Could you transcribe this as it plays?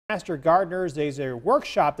Master Gardeners. There's a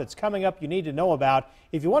workshop that's coming up you need to know about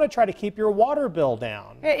if you want to try to keep your water bill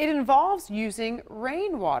down. It involves using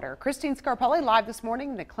rainwater. Christine Scarpelli live this morning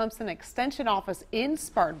in the Clemson Extension office in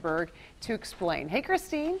Spartanburg to explain. Hey,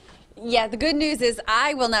 Christine. Yeah, the good news is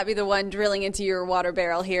I will not be the one drilling into your water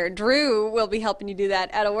barrel here. Drew will be helping you do that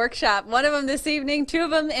at a workshop. One of them this evening, two of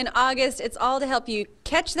them in August. It's all to help you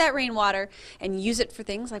catch that rainwater and use it for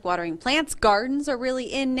things like watering plants. Gardens are really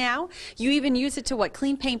in now. You even use it to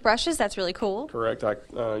clean paintbrushes. That's really cool. Correct.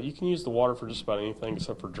 You can use the water for just about anything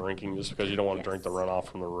except for drinking, just because you don't want to drink the runoff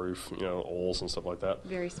from the roof, oils and stuff like that.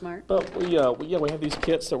 Very smart. But we have these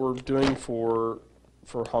kits that we're doing for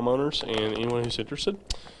homeowners and anyone who's interested.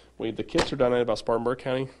 The kits are donated by Spartanburg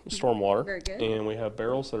County Stormwater. Very good. And we have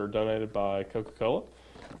barrels that are donated by Coca-Cola.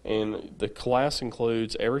 And the class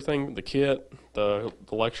includes everything, the kit, the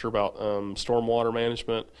lecture about stormwater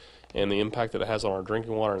management and the impact that it has on our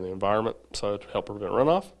drinking water and the environment, so to help prevent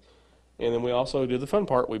runoff. And then we also do the fun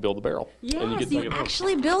part, we build the barrel. Yeah, and you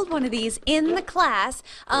actually build one of these in the class.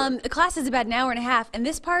 The class is about an hour and a half, and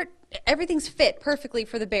this part, everything's fit perfectly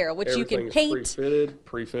for the barrel, which you can paint.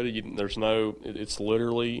 Pre-fitted. It's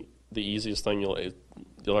literally the easiest thing you'll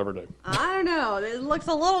ever do. I don't know. It looks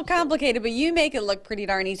a little complicated, but you make it look pretty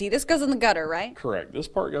darn easy. This goes in the gutter, right? Correct. This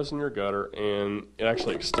part goes in your gutter, and it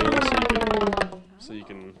actually extends so you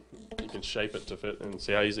can shape it to fit and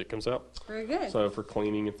see how easy it comes out. Very good. So for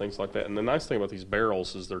cleaning and things like that. And the nice thing about these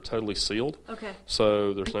barrels is they're totally sealed. Okay.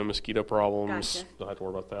 So there's no mosquito problems. Gotcha. Don't have to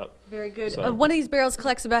worry about that. Very good. So, one of these barrels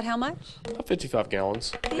collects about how much? About 55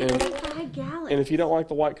 gallons. 55 gallons. And if you don't like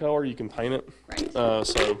the white color, you can paint it. Right.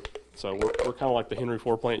 So we're kind of like the Henry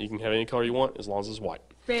Ford plant. You can have any color you want as long as it's white.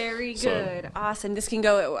 Very good. Awesome. This can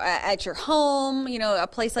go at your home, a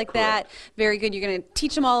place like that. Very good. You're going to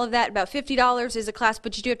teach them all of that. About $50 is a class,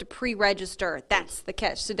 but you do have to pre-register. That's the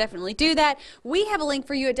catch. So definitely do that. We have a link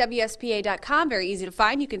for you at WSPA.com. Very easy to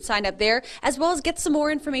find. You can sign up there, as well as get some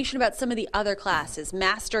more information about some of the other classes.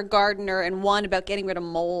 Master Gardener and one about getting rid of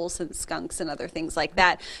moles and skunks and other things like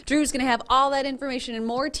that. Drew's going to have all that information and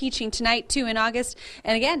more teaching tonight, too, in August.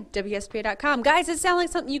 And again, WSPA.com. Guys, does it sound like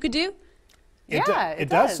something you could do? It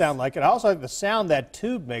does sound like it. I also like the sound that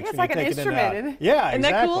tube makes when it's like you an take instrument. it in. Yeah, Isn't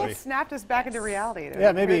exactly. that cool? It snapped us back into reality.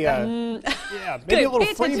 Yeah, maybe a little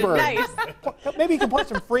Freebird. Nice. Maybe you can play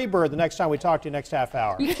some Freebird the next time we talk to you next half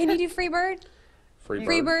hour. Can you do Freebird?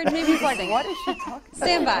 Freebird. Maybe like, what is she talking about?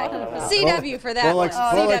 Stand by. CW for that one.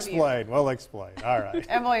 We'll explain. We'll explain. All right.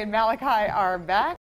 Emily and Malachi are back.